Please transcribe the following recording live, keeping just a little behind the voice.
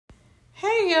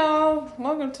Hey y'all,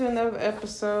 welcome to another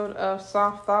episode of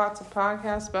Soft Thoughts, a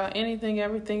podcast about anything,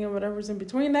 everything, and whatever's in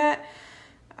between that.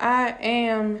 I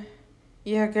am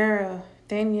your girl,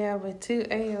 Danielle with 2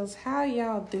 L's. How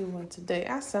y'all doing today?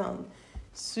 I sound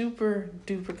super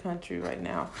duper country right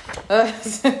now. Let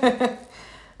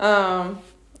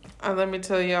me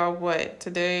tell y'all what,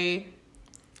 today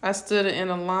I stood in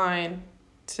a line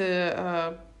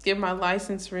to get my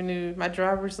license renewed, my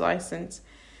driver's license.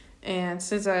 And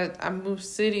since I moved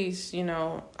cities,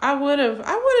 I would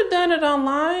have done it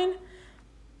online,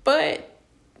 but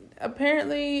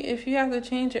apparently if you have to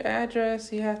change your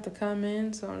address, you have to come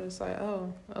in. So I'm just like,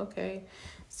 oh, okay.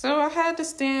 So I had to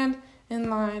stand in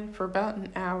line for about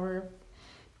an hour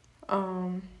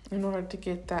in order to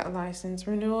get that license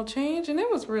renewal change, and it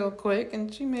was real quick,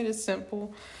 and she made it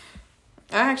simple.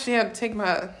 I actually had to take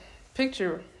my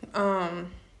picture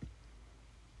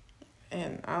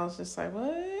and I was just like,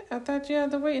 what? I thought you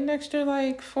had to wait an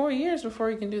extra 4 years before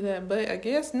you can do that, but I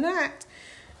guess not.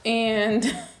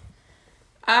 And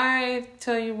I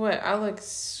tell you what, I look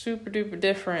super duper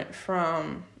different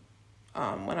from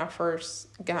when I first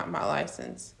got my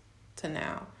license to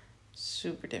now.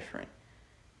 Super different.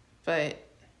 But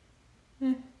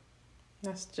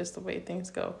that's just the way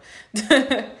things go.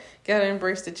 Gotta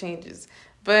embrace the changes.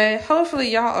 But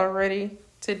hopefully y'all are ready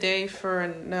today for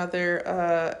another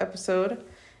episode,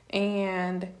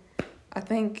 and I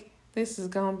think this is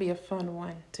gonna be a fun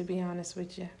one, to be honest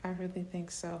with you. I really think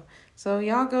so. So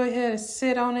y'all go ahead and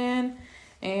sit on in,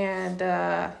 and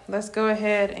let's go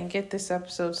ahead and get this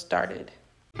episode started.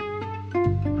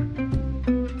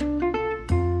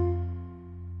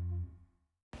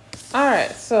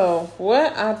 Alright, so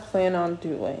what I plan on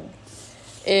doing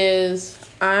is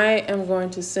I am going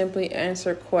to simply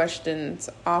answer questions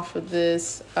off of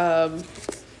this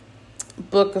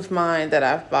book of mine that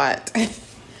I've bought.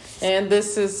 And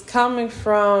this is coming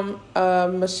from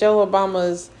Michelle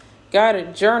Obama's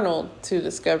guided journal to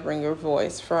discovering your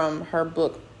voice from her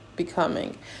book,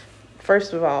 Becoming.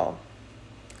 First of all,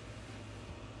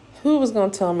 who was going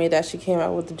to tell me that she came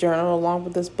out with the journal along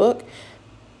with this book?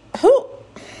 Who?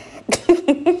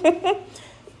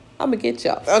 I'm gonna get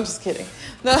y'all. I'm just kidding.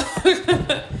 No.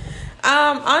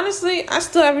 Honestly, I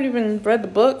still haven't even read the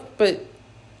book, but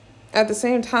at the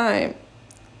same time,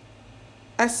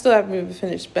 I still haven't even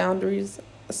finished Boundaries.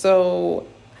 So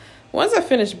once I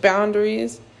finish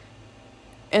Boundaries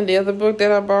and the other book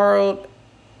that I borrowed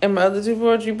and my other 2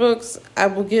 poetry books, I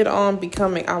will get on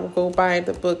Becoming. I will go buy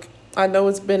the book. I know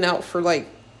it's been out for 3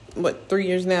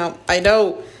 years now. I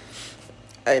know.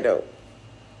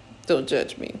 Don't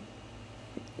judge me.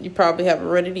 You probably haven't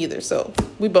read it either, so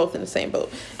we both in the same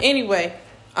boat. Anyway,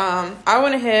 I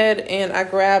went ahead and I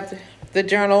grabbed the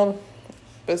journal.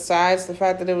 Besides the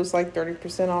fact that it was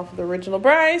 30% off of the original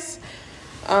price,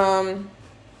 I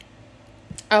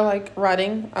like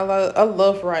writing. I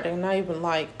love writing. I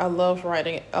love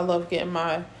writing. I love getting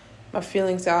my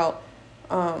feelings out,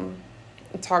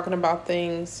 talking about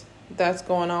things that's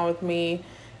going on with me,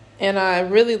 and I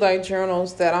really like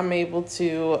journals that I'm able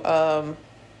to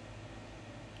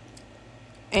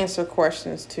answer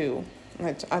questions to.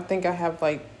 I think I have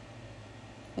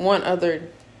one other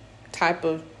type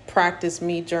of practice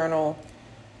me journal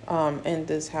in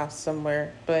this house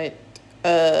somewhere, but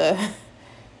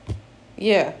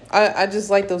yeah, I just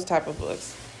like those type of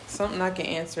books. Something I can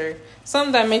answer,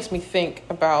 something that makes me think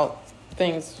about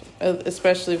things,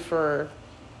 especially for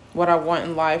what I want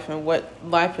in life and what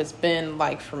life has been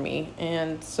like for me.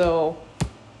 And so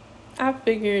I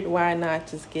figured, why not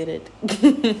just get it?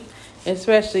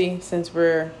 Especially since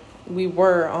we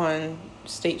were on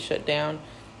state shutdown,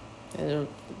 and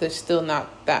there's still not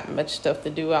that much stuff to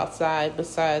do outside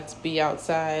besides be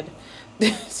outside,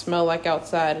 smell like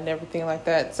outside and everything like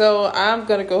that. So I'm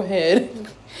gonna go ahead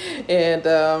and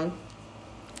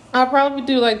I'll probably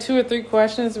do 2 or 3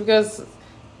 questions, because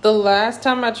the last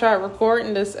time I tried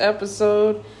recording this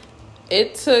episode,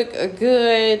 it took a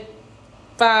good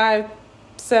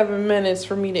 5-7 minutes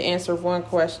for me to answer one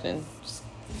question.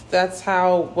 That's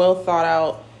how well thought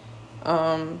out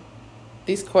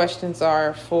these questions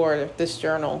are for this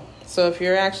journal. So if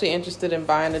you're actually interested in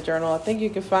buying the journal, I think you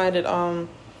can find it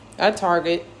at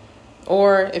Target,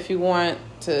 or if you want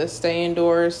to stay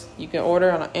indoors, you can order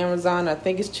on Amazon. I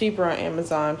think it's cheaper on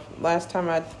Amazon. Last time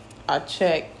I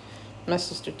checked, my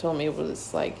sister told me it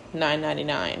was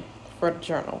 $9.99 for the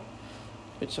journal,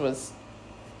 which was,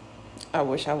 I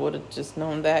wish I would have just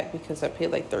known that, because I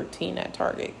paid $13 at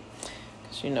Target.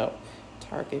 Because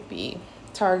Target be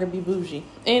bougie.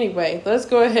 Anyway, let's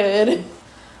go ahead.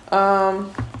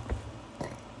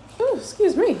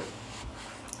 Excuse me.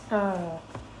 I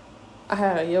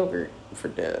had a yogurt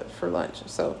for lunch.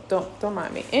 So don't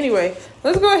mind me. Anyway,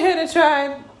 let's go ahead and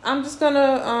try. I'm just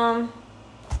gonna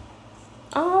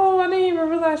Oh, I didn't even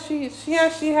realize she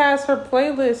actually has her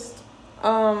playlist.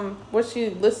 What she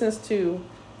listens to.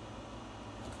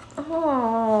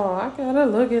 Oh, I gotta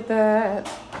look at that.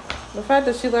 The fact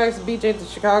that she likes BJ the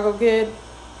Chicago Kid,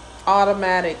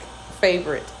 automatic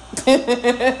favorite.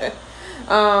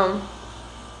 Well,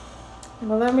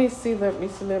 let me see.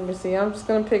 I'm just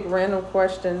gonna pick random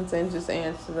questions and just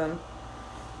answer them.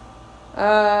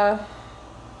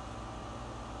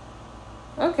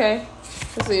 Okay.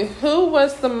 Let's see. Who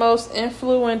was the most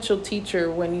influential teacher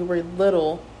when you were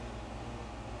little?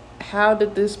 How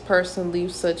did this person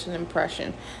leave such an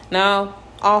impression? Now,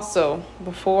 also,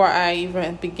 before I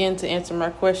even begin to answer my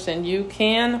question, you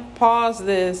can pause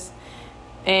this,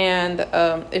 and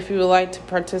if you would like to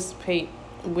participate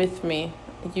with me,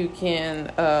 you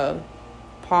can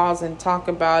pause and talk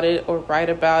about it or write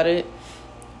about it.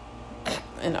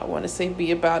 And I want to say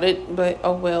be about it, but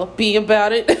oh well, be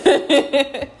about it.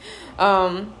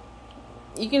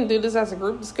 You can do this as a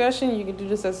group discussion. You can do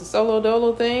this as a solo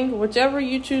dolo thing, whichever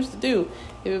you choose to do.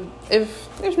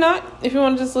 If not, if you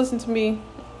want to just listen to me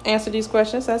answer these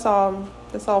questions, that's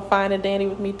all fine and dandy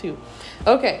with me too.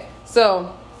 Okay,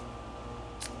 so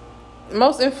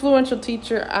most influential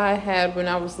teacher I had when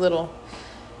I was little,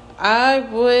 I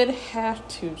would have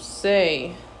to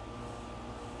say,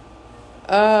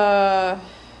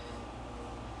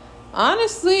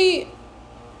 honestly,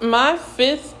 my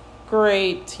 5th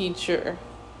grade teacher.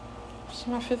 Was she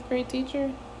my 5th grade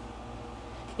teacher?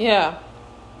 Yeah.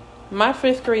 My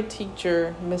 5th grade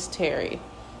teacher, Miss Terry.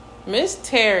 Miss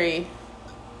Terry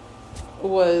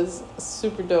was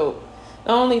super dope.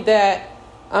 Not only that,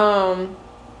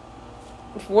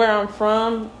 where I'm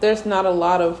from, there's not a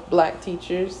lot of black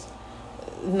teachers.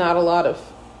 Not a lot of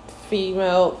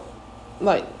female.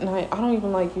 I don't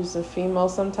even like using female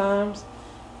sometimes,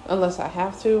 unless I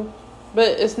have to.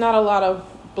 But it's not a lot of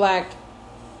black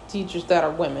teachers that are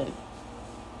women.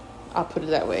 I'll put it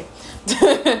that way.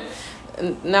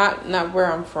 Not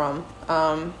where I'm from.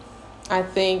 I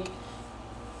think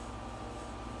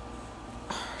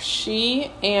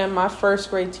she and my 1st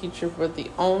grade teacher were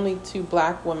the only 2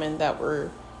 black women that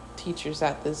were teachers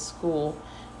at this school.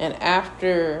 And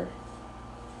after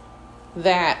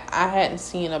that, I hadn't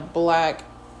seen a black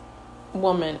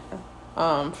woman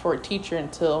for a teacher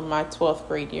until my 12th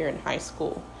grade year in high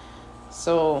school.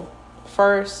 So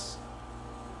 1st,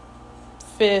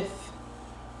 5th,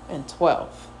 and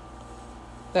 12th.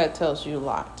 That tells you a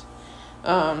lot.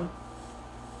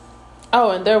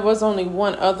 And there was only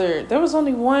one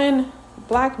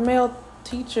black male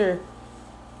teacher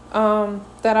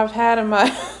that I've had in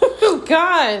my oh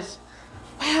gosh.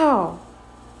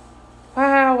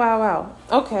 Wow.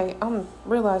 Okay, I'm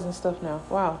realizing stuff now.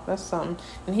 Wow, that's something.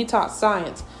 And he taught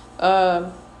science.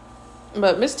 But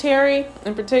Miss Terry,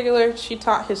 in particular, she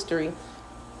taught history.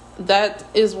 That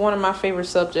is one of my favorite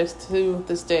subjects to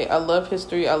this day. I love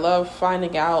history. I love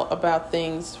finding out about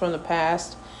things from the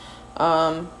past.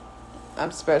 I'm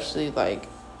especially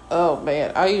oh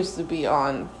man, I used to be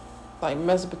on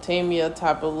Mesopotamia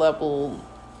type of level.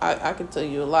 I could tell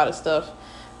you a lot of stuff.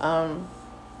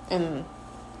 And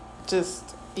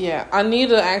just, yeah, I need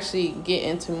to actually get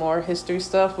into more history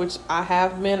stuff, which I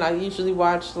have been. I usually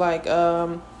watch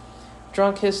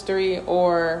Drunk History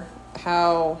or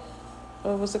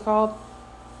what was it called?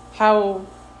 How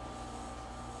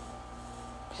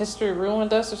History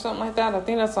Ruined Us or something like that. I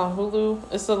think that's on Hulu.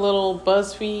 It's a little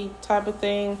BuzzFeed type of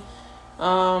thing.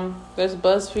 There's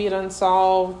BuzzFeed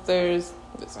Unsolved. There's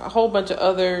a whole bunch of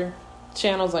other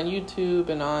channels on YouTube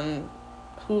and on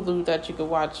Hulu that you could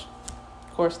watch.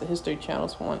 Of course, the History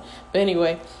Channel's one. But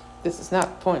anyway, this is not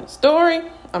the point of the story.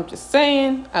 I'm just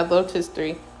saying I loved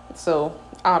history. So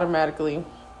automatically,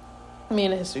 me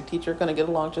and a history teacher are going to get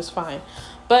along just fine.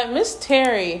 But Miss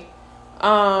Terry,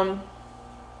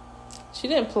 she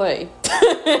didn't play.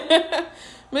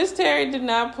 Miss Terry did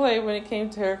not play when it came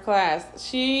to her class.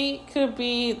 She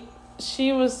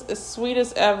was as sweet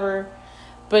as ever,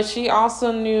 but she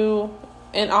also knew,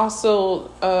 and also,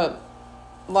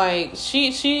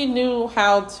 she knew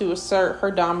how to assert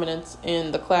her dominance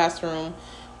in the classroom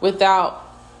without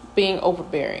being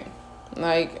overbearing.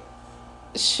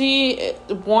 She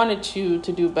wanted you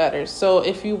to do better. So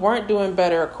if you weren't doing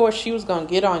better, of course she was going to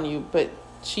get on you, but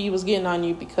she was getting on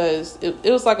you because it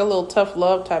was like a little tough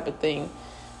love type of thing.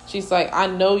 She's like, I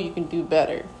know you can do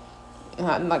better.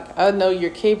 I know you're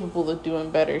capable of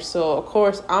doing better. So of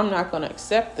course I'm not going to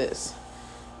accept this.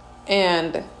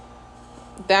 And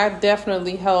that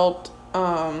definitely helped.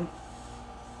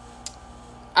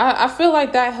 I feel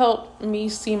like that helped me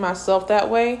see myself that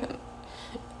way.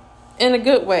 in a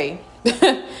good way.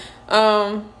 But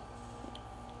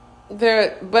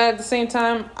at the same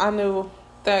time, I knew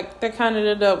that kind of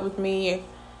ended up with me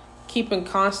keeping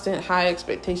constant high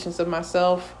expectations of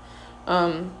myself,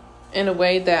 in a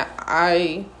way that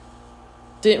I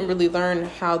didn't really learn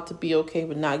how to be okay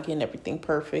with not getting everything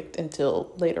perfect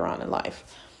until later on in life.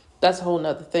 That's a whole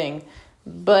nother thing.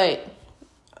 But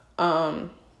her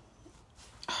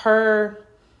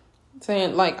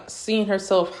saying, like, seeing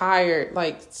herself hired,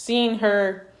 like seeing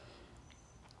her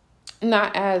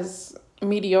not as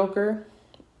mediocre,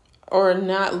 or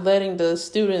not letting the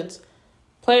students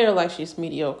play her like she's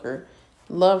mediocre,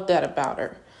 love that about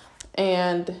her.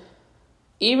 And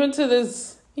even to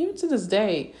this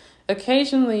day,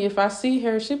 occasionally if I see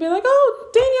her, she'd be like, "Oh,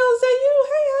 Danielle, is that you?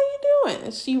 Hey, how you doing?"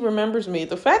 And she remembers me.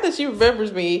 The fact that she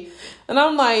remembers me, and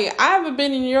I'm like, I haven't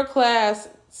been in your class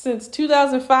since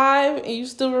 2005 and you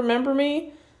still remember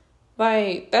me.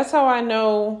 Like, that's how I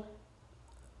know,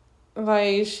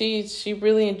 like, she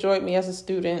really enjoyed me as a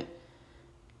student.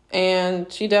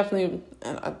 And she definitely,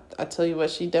 and I tell you what,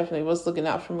 she definitely was looking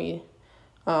out for me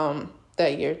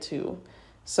that year too.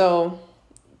 So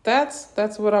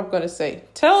that's what I'm going to say.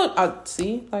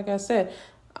 See, like I said,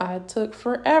 I took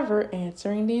forever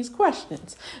answering these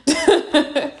questions.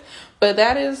 But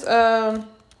that is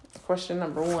question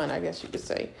number 1, I guess you could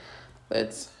say.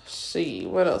 Let's see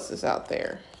what else is out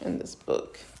there in this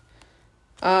book.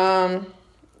 I'll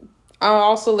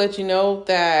also let you know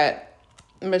that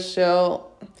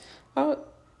Michelle, I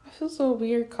feel so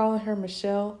weird calling her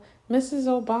Michelle. Mrs.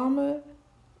 Obama,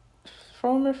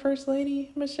 former First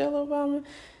Lady Michelle Obama.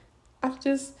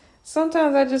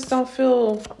 Sometimes I just don't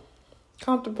feel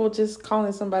comfortable just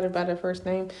calling somebody by their first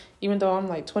name. Even though I'm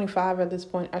like 25 at this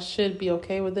point, I should be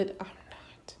okay with it. I'm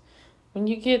not. When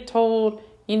you get told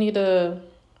you need to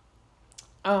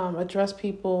address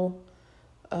people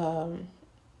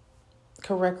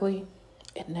correctly,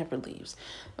 it never leaves.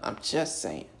 I'm just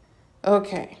saying.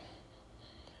 Okay.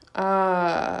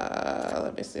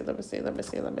 Let me see.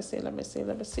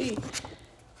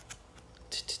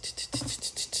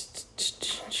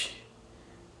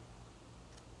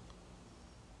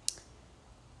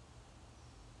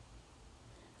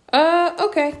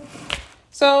 Okay.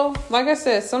 So, like I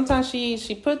said, sometimes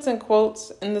she puts in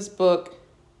quotes in this book.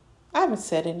 I haven't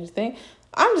said anything.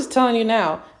 I'm just telling you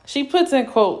now. She puts in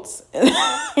quotes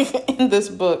in this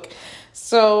book.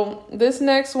 So this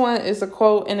next one is a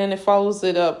quote, and then it follows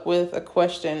it up with a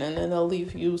question, and then they'll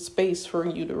leave you space for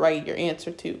you to write your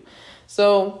answer to.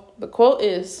 So the quote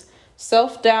is,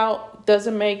 "Self-doubt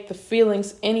doesn't make the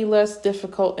feelings any less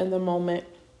difficult in the moment,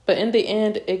 but in the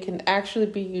end, it can actually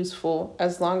be useful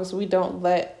as long as we don't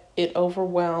let it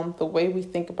overwhelm the way we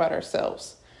think about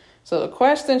ourselves." So the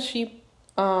question she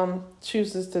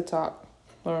chooses to talk,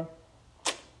 or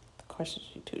the question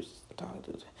she chooses to talk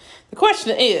to. The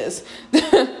question is,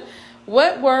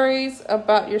 what worries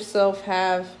about yourself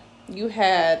have you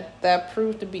had that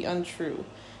proved to be untrue?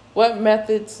 What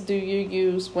methods do you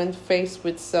use when faced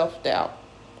with self-doubt?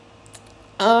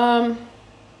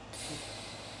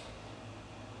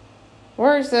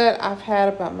 Worries that I've had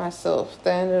about myself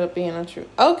that ended up being untrue.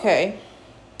 Okay.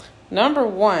 Number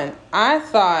 1, I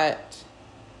thought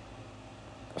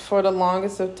for the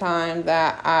longest of time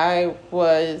that I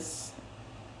was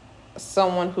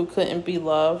someone who couldn't be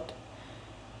loved.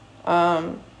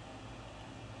 And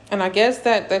I guess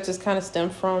that just kind of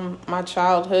stemmed from my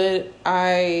childhood.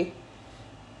 I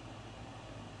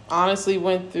honestly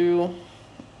went through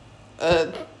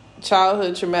a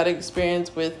childhood traumatic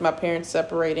experience with my parents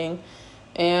separating.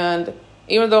 And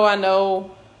even though I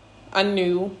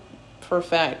knew for a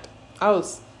fact, I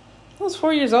was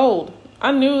 4 years old.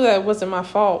 I knew that it wasn't my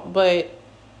fault, but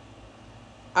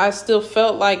I still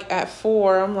felt like at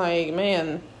 4, I'm like,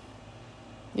 man,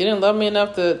 you didn't love me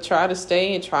enough to try to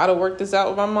stay and try to work this out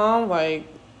with my mom. Like,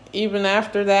 even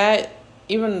after that,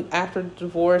 even after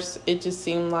divorce, it just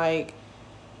seemed like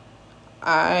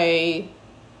I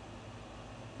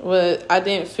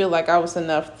didn't feel like I was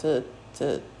enough for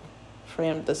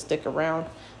him to stick around.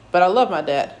 But I love my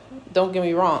dad. Don't get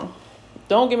me wrong.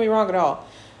 Don't get me wrong at all.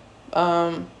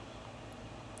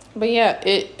 But yeah,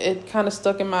 it kind of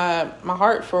stuck in my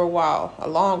heart for a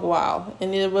long while.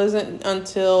 And it wasn't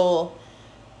until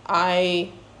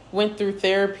I went through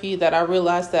therapy that I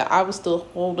realized that I was still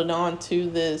holding on to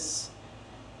this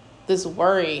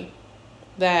worry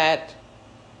that,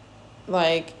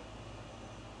 like,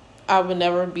 I would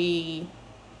never be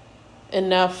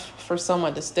enough for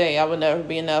someone to stay. I would never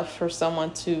be enough for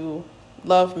someone to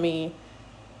love me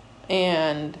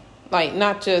and, like,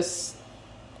 not just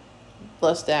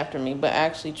lust after me, but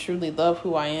actually truly love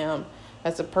who I am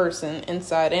as a person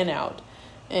inside and out.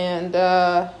 And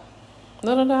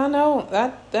little did I know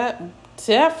that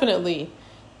definitely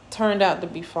turned out to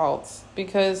be false,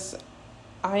 because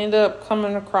I ended up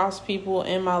coming across people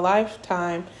in my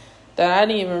lifetime that I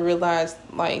didn't even realize,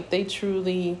 like, they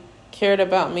truly cared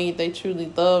about me. They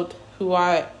truly loved who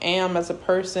I am as a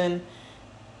person.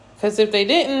 Because if they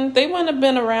didn't, they wouldn't have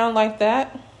been around like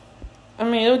that. I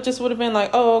mean, it just would have been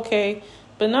like, oh, okay.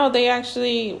 But no, they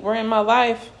actually were in my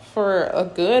life for a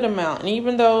good amount. And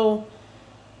even though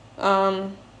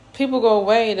people go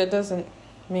away, that doesn't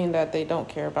mean that they don't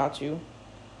care about you.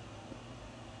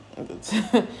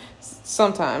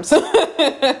 Sometimes.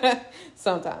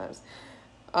 Sometimes.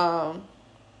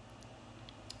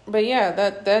 But yeah,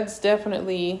 that's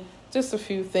definitely just a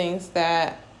few things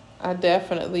that I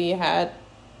definitely had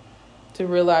to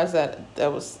realize that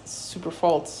was super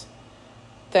false.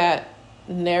 That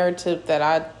narrative that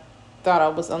I thought I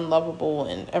was unlovable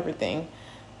and everything,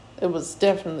 it was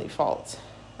definitely false.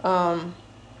 And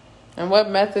what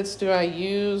methods do I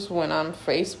use when I'm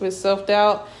faced with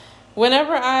self-doubt?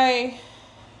 Whenever I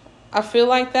feel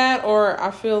like that, or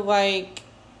I feel like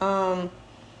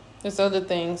there's other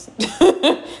things.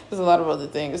 There's a lot of other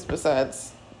things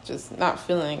besides just not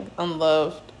feeling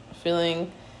unloved,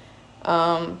 feeling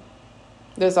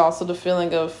there's also the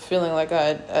feeling of feeling like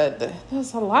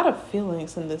there's a lot of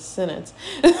feelings in this sentence.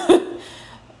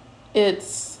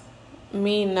 It's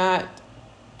me not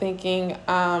thinking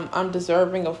I'm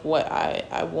deserving of what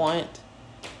I want.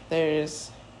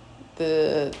 There's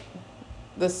the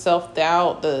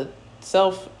self-doubt, the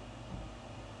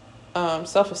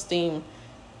self-esteem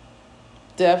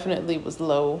definitely was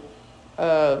low.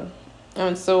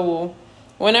 And so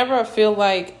whenever I feel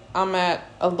like I'm at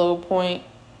a low point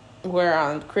where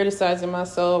I'm criticizing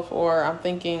myself or I'm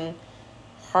thinking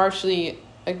harshly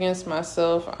against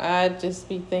myself, I'd just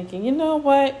be thinking, you know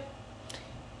what?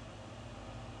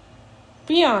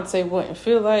 Beyonce wouldn't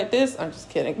feel like this. I'm just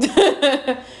kidding.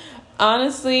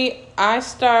 Honestly, I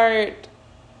start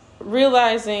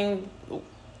realizing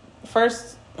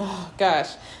first, oh gosh,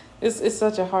 it's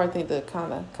such a hard thing to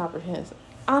kind of comprehend.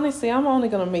 Honestly, I'm only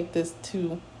going to make this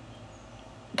two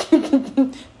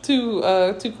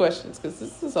questions, because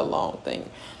this is a long thing.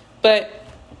 But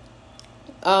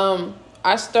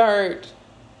I start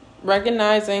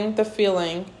recognizing the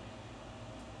feeling,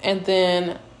 and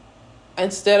then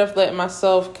instead of letting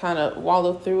myself kind of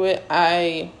wallow through it,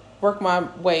 I work my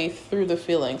way through the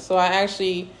feeling. So I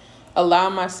actually allow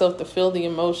myself to feel the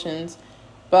emotions,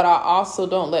 but I also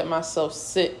don't let myself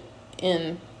sit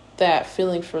in that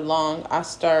feeling for long. I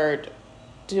start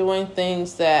doing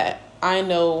things that I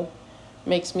know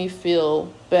makes me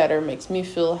feel better, makes me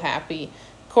feel happy.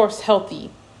 Of course, healthy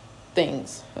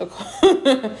things.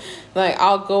 Like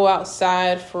I'll go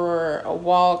outside for a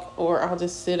walk, or I'll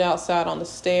just sit outside on the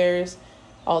stairs.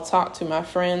 I'll talk to my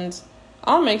friends.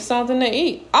 I'll make something to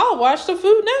eat. I'll watch the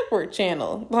Food Network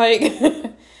channel. Like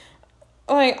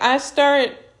I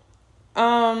start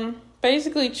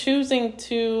basically choosing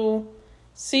to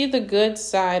see the good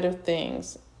side of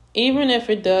things. Even if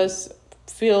it does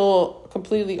feel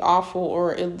completely awful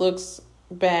or it looks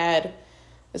bad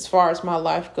as far as my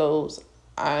life goes,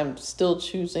 I'm still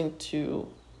choosing to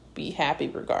be happy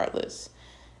regardless.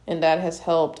 And that has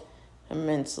helped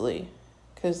immensely,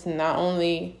 because not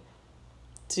only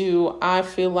do I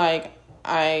feel like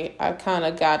I kind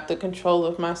of got the control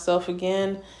of myself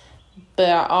again, but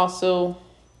I also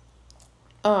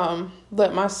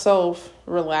let myself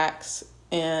relax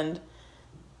and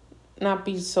not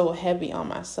be so heavy on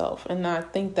myself, and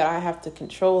not think that I have to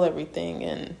control everything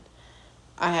and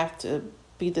I have to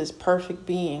be this perfect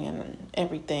being and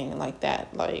everything like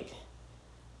that. Like,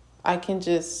 I can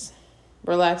just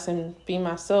relax and be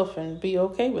myself and be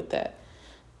okay with that.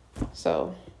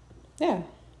 So, yeah.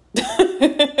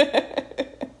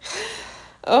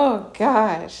 Oh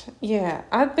gosh. Yeah.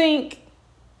 I think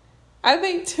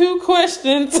 2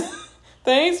 questions.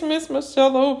 Thanks, Miss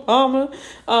Michelle Obama.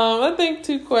 I think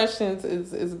 2 questions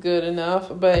is good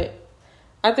enough, but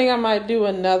I think I might do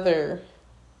another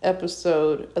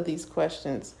episode of these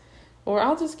questions, or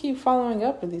I'll just keep following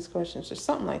up with these questions or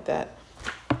something like that,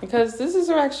 because this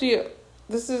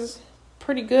is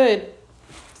pretty good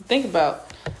to think about.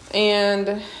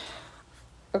 And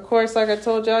of course, like I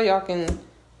told y'all can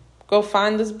go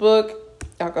find this book.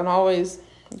 Y'all can always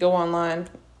go online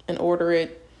and order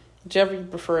it, whichever you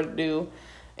prefer to do,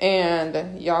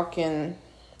 and y'all can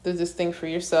do this thing for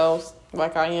yourselves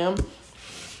like I am,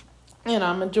 and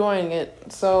I'm enjoying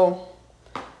it. So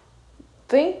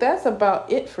think that's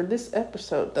about it for this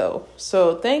episode, though.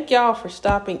 So thank y'all for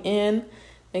stopping in.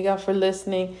 Thank y'all for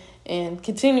listening and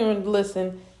continuing to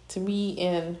listen to me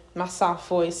in my soft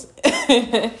voice.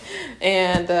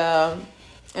 And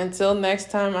until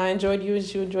next time, I enjoyed you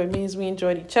as you enjoyed me as we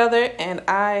enjoyed each other. And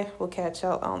I will catch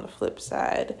y'all on the flip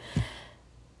side.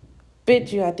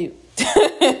 Bid you adieu.